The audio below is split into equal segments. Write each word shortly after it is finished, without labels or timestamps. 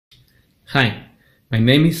Hi, my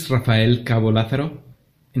name is Rafael Cabo Lazaro,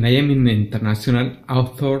 and I am an international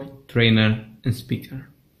author, trainer, and speaker.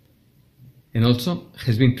 And also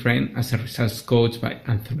has been trained as a results coach by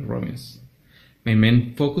Anthony Robbins. My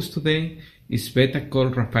main focus today is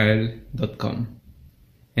betacallrafael.com.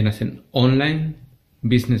 And as an online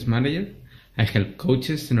business manager, I help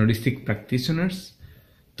coaches and holistic practitioners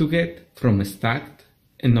to get from stuck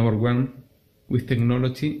and overwhelmed with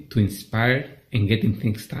technology to inspire and getting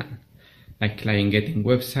things done, like client getting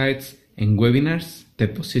websites and webinars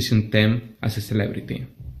that position them as a celebrity.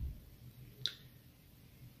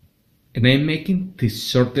 And I'm making this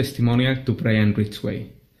short testimonial to RIdgway,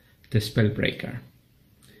 the Spellbreaker.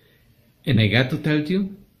 And I got to tell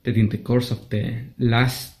you that in the course of the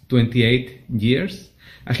last 28 years,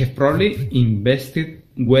 I have probably invested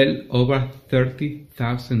well over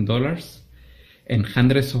 $30,000 and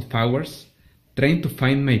hundreds of hours trying to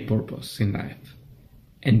find my purpose in life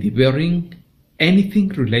and devouring anything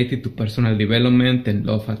related to personal development and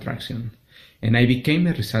law of attraction. And I became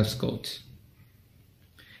a results coach.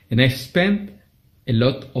 And I've spent a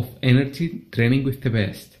lot of energy training with the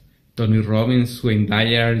best. Tony Robbins, Wayne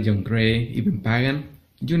Dyer, John Gray, even Pagan,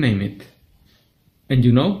 you name it. And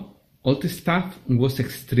you know, all the stuff was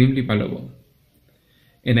extremely valuable.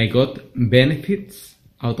 And I got benefits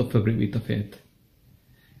out of every bit of it.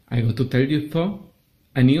 I got to tell you though,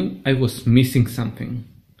 I knew I was missing something.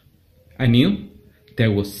 I knew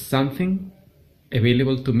there was something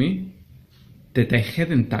available to me that I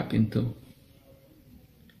hadn't tapped into.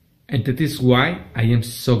 And that is why I am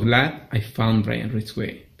so glad I found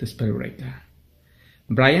RIdgway, the Spellbreaker.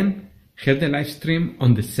 Brian held a live stream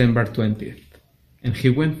on December 20th, and he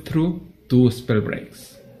went through 2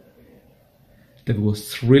 Spellbreaks. That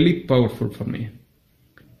was really powerful for me,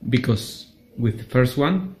 because with the first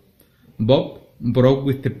one, Bob broke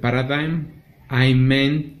with the paradigm, I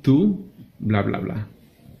meant to blah blah blah.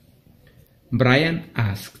 Brian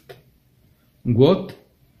asked, what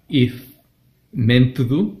if meant to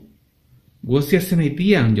do was just an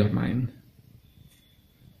idea on your mind?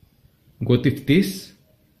 What if this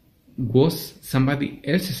was somebody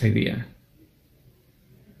else's idea?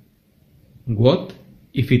 What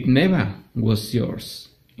if it never was yours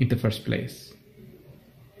in the first place?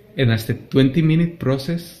 And as the 20-minute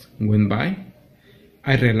process went by,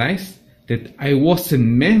 I realized that I wasn't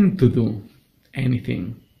meant to do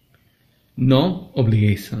anything. No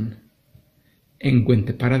obligation. And when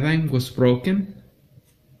the paradigm was broken,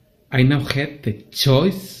 I now had the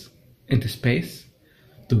choice and the space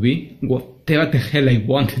to be whatever the hell I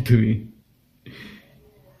wanted to be.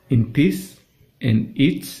 In this and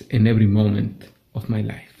each and every moment of my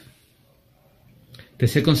life. The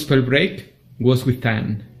second Spellbreak was with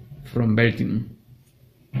Anne from Belgium.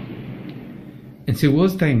 And she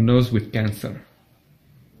was diagnosed with cancer.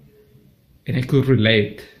 And I could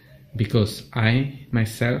relate because I,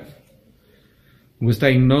 myself, was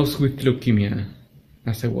diagnosed with leukemia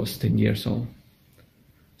as I was 10 years old.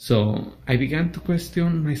 So I began to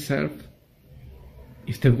question myself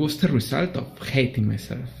if that was the result of hating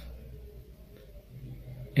myself.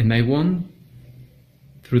 And I went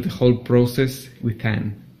through the whole process with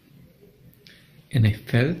Anne. And I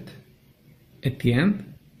felt at the end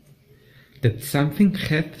that something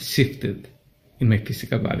had shifted in my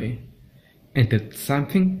physical body and that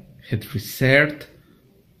something had reset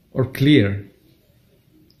or cleared.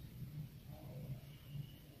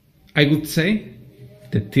 I would say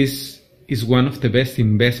that this is one of the best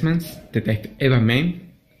investments that I've ever made,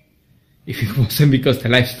 if it wasn't because the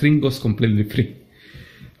live stream was completely free.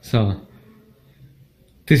 So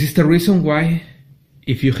this is the reason why,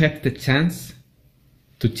 if you have the chance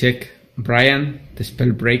to check Brian the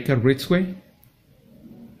Spellbreaker RIdgway,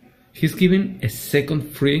 he's giving a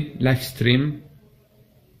second free live stream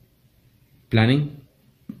planning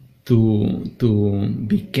to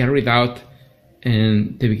be carried out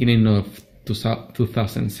in the beginning of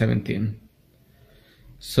 2017.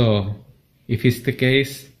 So if it's the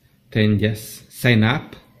case, then just sign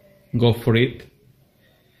up, go for it,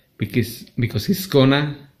 because it's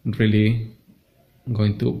really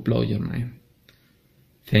going to blow your mind.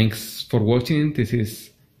 Thanks for watching. This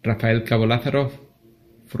is Rafael Cabo Lazaro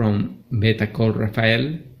from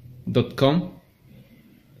betacallrafael.com,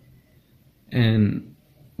 and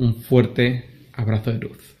un fuerte abrazo de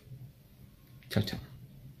luz. Chao, chao.